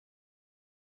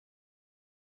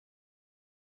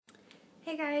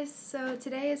Hey guys, so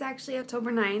today is actually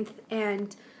October 9th,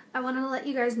 and I wanted to let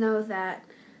you guys know that,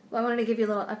 I wanted to give you a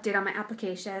little update on my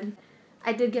application.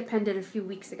 I did get pended a few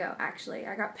weeks ago, actually.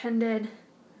 I got pended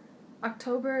I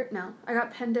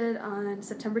got pended on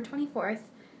September 24th,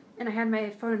 and I had my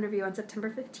phone interview on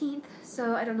September 15th,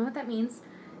 so I don't know what that means.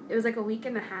 It was like a week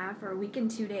and a half, or a week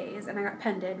and 2 days, and I got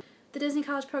pended. The Disney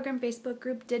College Program Facebook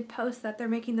group did post that they're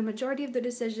making the majority of the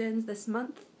decisions this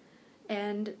month,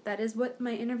 and that is what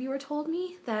my interviewer told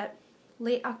me, that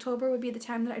late October would be the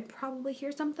time that I'd probably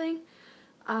hear something,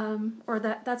 or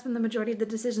that's when the majority of the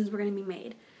decisions were going to be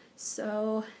made.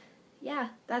 So, yeah,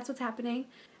 that's what's happening.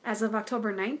 As of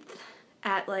October 9th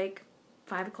at like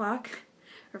 5 o'clock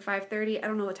or 5:30, I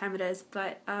don't know what time it is,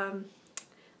 but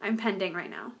I'm pending right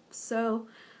now. So,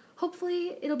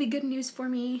 hopefully it'll be good news for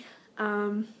me.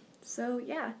 So,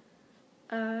 yeah.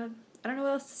 I don't know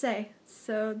what else to say.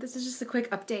 So this is just a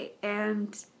quick update,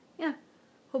 and yeah,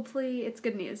 hopefully it's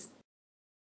good news.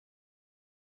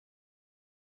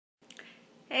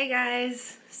 Hey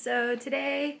guys, so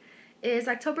today is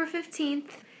October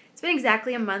 15th. It's been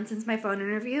exactly a month since my phone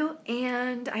interview,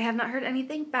 and I have not heard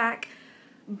anything back,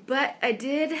 but I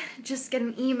did just get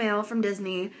an email from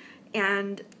Disney,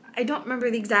 and I don't remember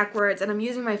the exact words, and I'm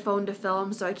using my phone to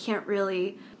film, so I can't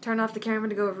really turn off the camera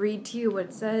to go read to you what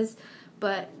it says,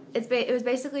 but it was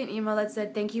basically an email that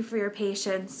said, "Thank you for your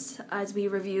patience as we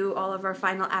review all of our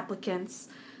final applicants.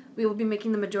 We will be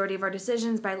making the majority of our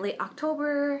decisions by late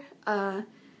October. Thank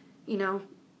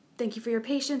you for your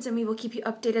patience, and we will keep you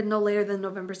updated no later than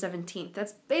November 17th.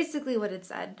 That's basically what it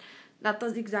said. Not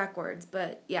those exact words,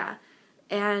 but yeah.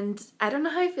 And I don't know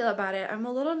how I feel about it. I'm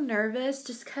a little nervous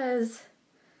just because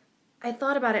I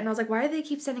thought about it, and I was like, why do they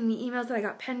keep sending me emails that I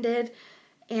got pended?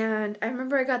 And I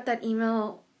remember I got that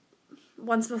email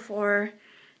once before,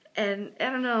 and I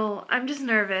don't know, I'm just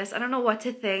nervous. I don't know what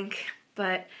to think,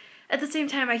 but at the same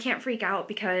time I can't freak out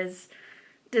because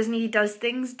Disney does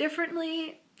things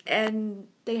differently, and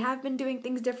they have been doing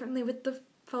things differently with the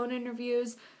phone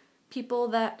interviews. People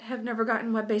that have never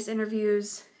gotten web-based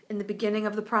interviews in the beginning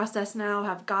of the process now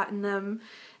have gotten them.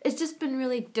 It's just been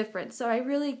really different, so I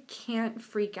really can't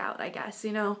freak out, I guess,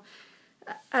 I don't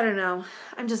know.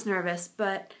 I'm just nervous,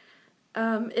 but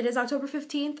it is October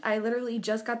 15th. I literally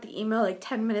just got the email like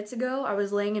 10 minutes ago. I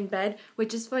was laying in bed,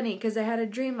 which is funny because I had a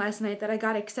dream last night that I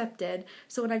got accepted.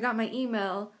 So when I got my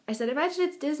email, I said, imagine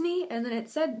it's Disney, and then it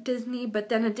said Disney, but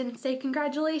then it didn't say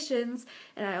congratulations,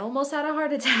 and I almost had a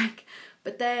heart attack.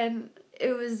 But then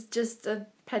it was just a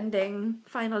pending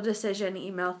final decision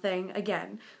email thing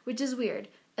again, which is weird.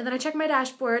 And then I checked my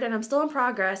dashboard, and I'm still in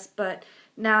progress, but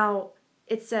now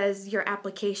it says your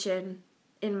application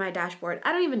in my dashboard.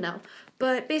 I don't even know.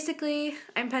 But basically,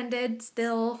 I'm pended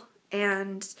still,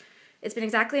 and it's been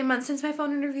exactly a month since my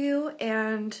phone interview,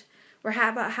 and we're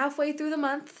about halfway through the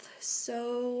month,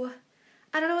 so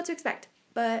I don't know what to expect,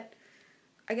 but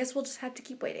I guess we'll just have to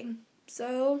keep waiting.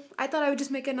 So I thought I would just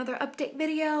make another update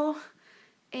video,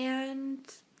 and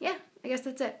yeah, I guess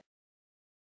that's it.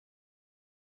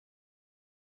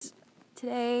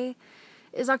 Today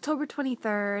is October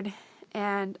 23rd,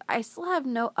 and I still have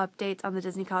no updates on the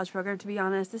Disney College Program, to be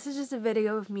honest. This is just a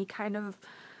video of me kind of,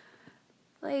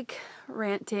 like,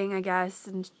 ranting, I guess,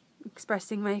 and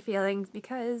expressing my feelings,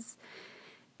 because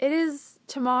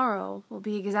tomorrow will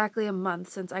be exactly a month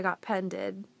since I got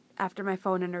pended after my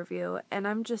phone interview, and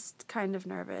I'm just kind of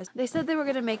nervous. They said they were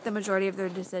going to make the majority of their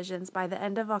decisions by the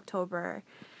end of October,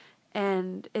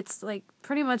 and it's, like,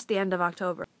 pretty much the end of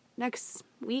October. Next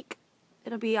week,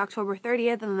 it'll be October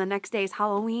 30th, and then the next day is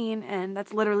Halloween, and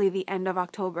that's literally the end of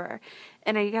October.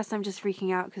 And I guess I'm just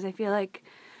freaking out because I feel like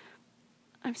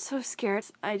I'm so scared.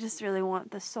 I just really want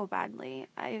this so badly.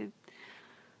 I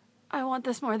want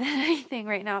this more than anything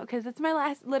right now because it's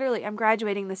my literally, I'm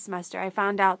graduating this semester. I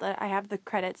found out that I have the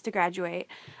credits to graduate.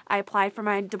 I applied for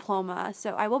my diploma,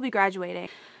 so I will be graduating.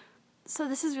 So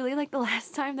this is really like the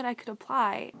last time that I could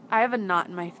apply. I have a knot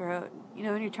in my throat,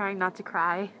 when you're trying not to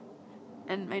cry.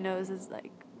 And my nose is,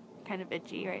 like, kind of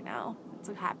itchy right now. That's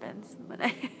what happens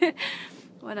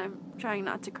when I'm trying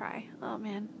not to cry. Oh,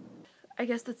 man. I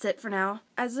guess that's it for now.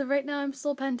 As of right now, I'm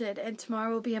still pended, and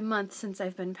tomorrow will be a month since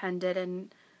I've been pended,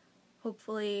 and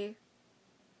hopefully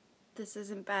this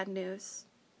isn't bad news.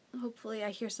 Hopefully I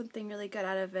hear something really good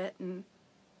out of it, and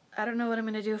I don't know what I'm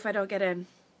going to do if I don't get in.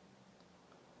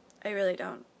 I really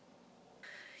don't.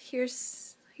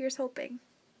 Here's hoping.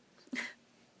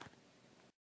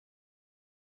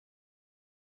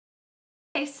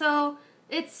 Okay, so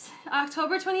it's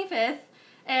October 25th,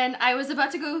 and I was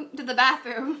about to go to the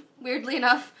bathroom, weirdly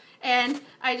enough, and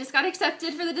I just got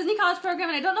accepted for the Disney College program,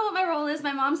 and I don't know what my role is.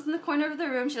 My mom's in the corner of the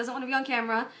room. She doesn't want to be on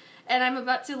camera, and I'm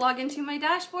about to log into my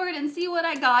dashboard and see what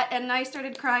I got, and I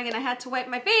started crying, and I had to wipe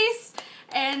my face,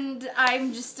 and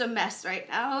I'm just a mess right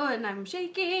now, and I'm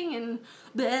shaking, and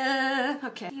bleh.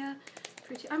 Okay. Yeah,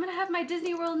 I'm gonna have my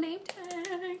Disney World name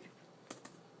tag.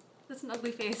 That's an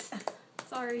ugly face.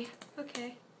 Sorry.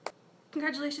 Okay.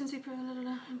 Congratulations, people.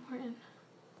 Important.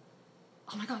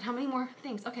 Oh my god, how many more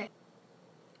things? Okay.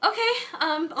 Okay,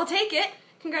 I'll take it.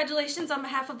 Congratulations on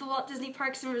behalf of the Walt Disney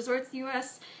Parks and Resorts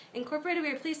U.S. Incorporated.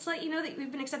 We are pleased to let you know that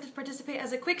we've been accepted to participate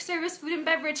as a quick service food and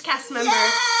beverage cast member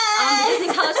on the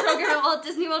Disney College program at Walt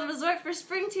Disney World Resort for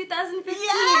spring 2015.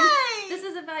 Yay! This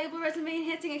is a valuable resume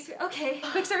enhancing experience. Okay,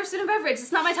 quick service food and beverage.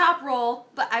 It's not my top role,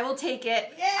 but I will take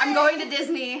it. Yay! I'm going to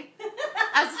Disney.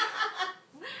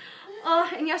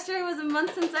 And yesterday was a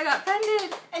month since I got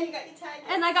pended. And you got your tag.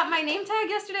 And I got my name tag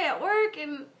yesterday at work,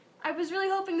 and I was really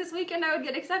hoping this weekend I would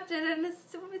get accepted, and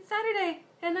it's Saturday,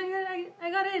 and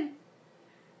I got in.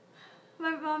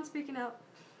 My mom's speaking out.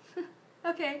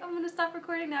 Okay, I'm gonna stop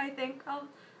recording now, I think.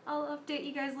 I'll update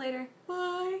you guys later.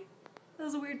 Bye. That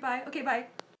was a weird bye. Okay, bye.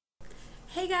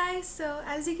 Hey guys, so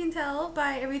as you can tell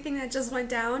by everything that just went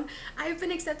down, I've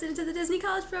been accepted into the Disney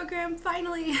College program,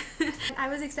 finally! I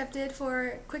was accepted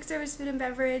for quick service food and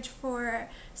beverage for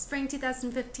spring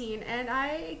 2015, and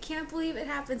I can't believe it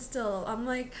happened still. I'm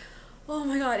like, oh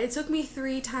my god, it took me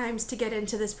 3 times to get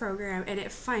into this program, and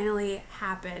it finally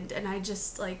happened, and I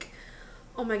just like,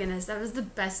 oh my goodness, that was the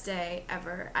best day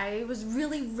ever. I was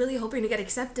really, really hoping to get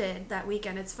accepted that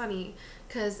weekend. It's funny,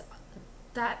 because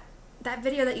that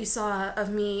video that you saw of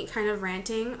me kind of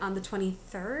ranting on the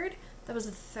 23rd, that was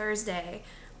a Thursday,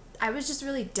 I was just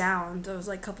really down those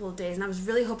like couple of days, and I was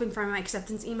really hoping for my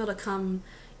acceptance email to come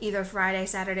either Friday,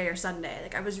 Saturday, or Sunday.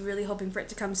 Like, I was really hoping for it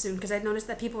to come soon, because I'd noticed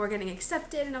that people were getting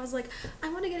accepted, and I was like, I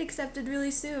want to get accepted really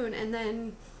soon, and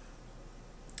then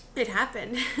it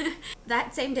happened.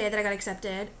 That same day that I got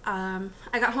accepted, I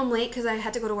got home late because I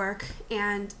had to go to work,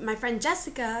 and my friend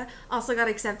Jessica also got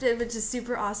accepted, which is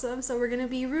super awesome, so we're gonna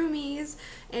be roomies,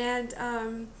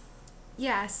 and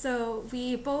yeah, so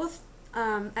we both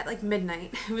at like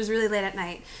midnight, it was really late at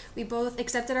night, we both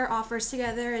accepted our offers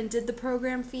together and did the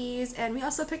program fees, and we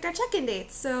also picked our check-in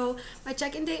dates. So my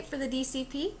check-in date for the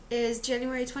DCP is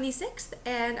January 26th,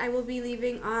 and I will be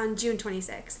leaving on June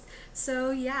 26th.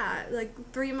 So yeah,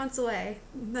 like 3 months away.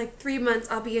 Like 3 months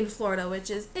I'll be in Florida, which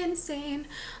is insane.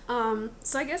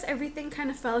 So I guess everything kind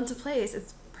of fell into place.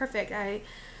 It's perfect. I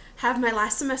have my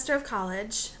last semester of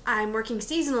college. I'm working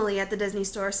seasonally at the Disney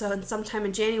store, so sometime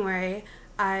in January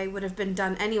I would have been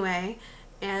done anyway,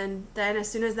 and then as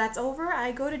soon as that's over,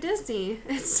 I go to Disney.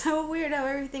 It's so weird how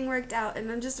everything worked out,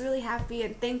 and I'm just really happy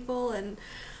and thankful, and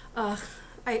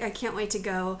I can't wait to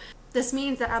go. This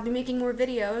means that I'll be making more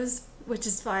videos, which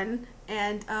is fun,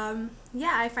 and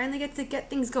yeah, I finally get to get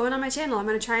things going on my channel. I'm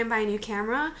going to try and buy a new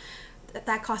camera.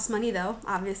 That costs money though,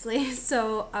 obviously,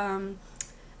 so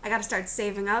I gotta start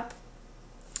saving up.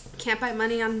 Can't buy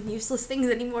money on useless things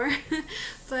anymore.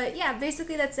 But yeah,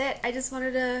 basically that's it. I just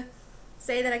wanted to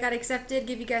say that I got accepted,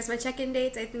 give you guys my check-in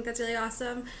dates. I think that's really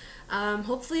awesome.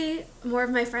 Hopefully more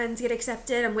of my friends get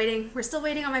accepted. We're still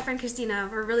waiting on my friend Christina.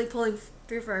 We're really pulling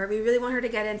through for her. We really want her to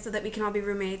get in so that we can all be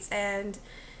roommates, and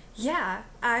yeah,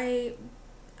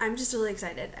 I'm just really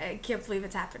excited. I can't believe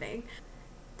it's happening.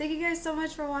 Thank you guys so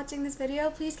much for watching this video.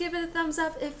 Please give it a thumbs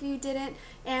up if you didn't,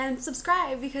 and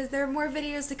subscribe because there are more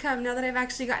videos to come. Now that I've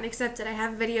actually gotten accepted, I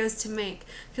have videos to make,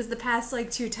 because the past like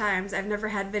 2 times I've never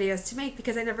had videos to make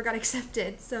because I never got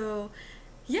accepted. So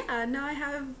yeah, now I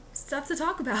have stuff to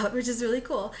talk about, which is really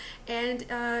cool. And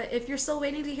if you're still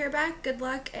waiting to hear back, good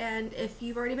luck, and if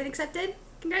you've already been accepted,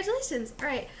 congratulations.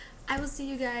 Alright, I will see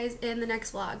you guys in the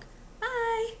next vlog.